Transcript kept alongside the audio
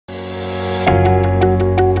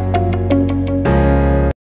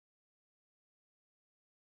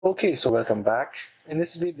Okay, so welcome back. In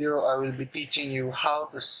this video, I will be teaching you how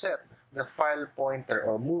to set the file pointer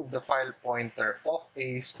or move the file pointer of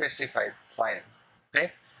a specified file.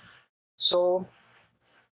 Okay, so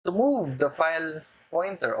to move the file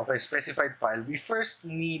pointer of a specified file, we first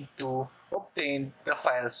need to obtain the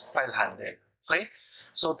file's file handle. Okay,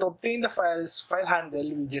 so to obtain the file's file handle,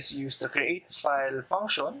 we just use the create file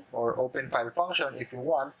function or open file function if you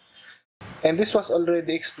want. And this was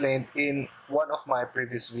already explained in one of my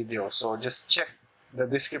previous videos, so just check the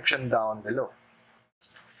description down below.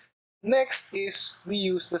 Next is we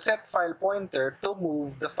use the SetFilePointer to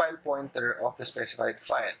move the file pointer of the specified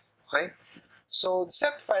file. Okay, so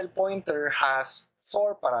SetFilePointer has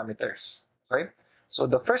 4 parameters. Okay, so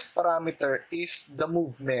the first parameter is the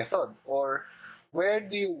move method, or where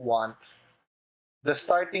do you want the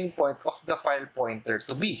starting point of the file pointer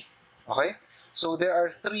to be. Okay, so there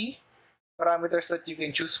are 3 parameters that you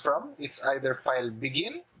can choose from. It's either file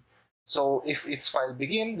begin. So if it's file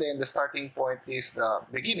begin, then the starting point is the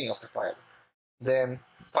beginning of the file. Then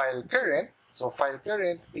file current. So file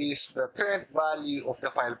current is the current value of the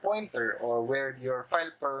file pointer, or where your file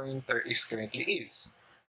pointer is currently is.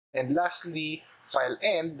 And lastly, file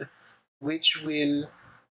end, which will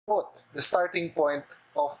put the starting point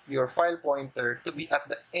of your file pointer to be at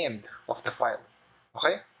the end of the file.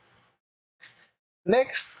 Okay?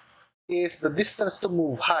 Next is the distance to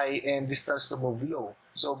move high and distance to move low.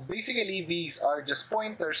 So basically, these are just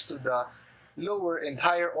pointers to the lower and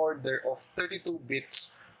higher order of 32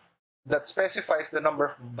 bits that specifies the number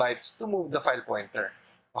of bytes to move the file pointer.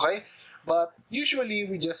 Okay? But usually,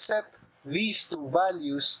 we just set these 2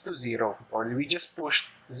 values to 0, or we just push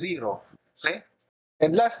 0. Okay?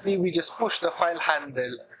 And lastly, we just push the file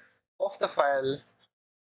handle of the file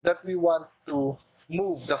that we want to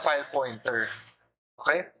move the file pointer.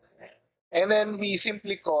 Okay? And then we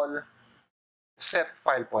simply call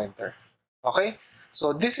SetFilePointer. Okay?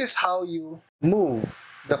 So this is how you move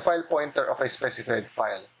the file pointer of a specified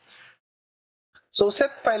file. So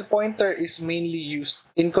SetFilePointer is mainly used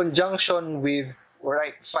in conjunction with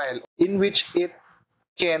WriteFile, in which it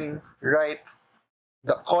can write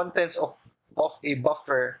the contents of a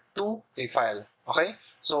buffer to a file. Okay?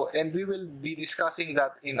 So, and we will be discussing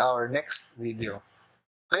that in our next video.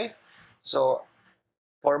 Okay? So,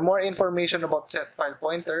 for more information about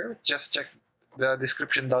SetFilePointer, just check the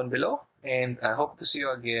description down below, and I hope to see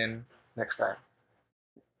you again next time.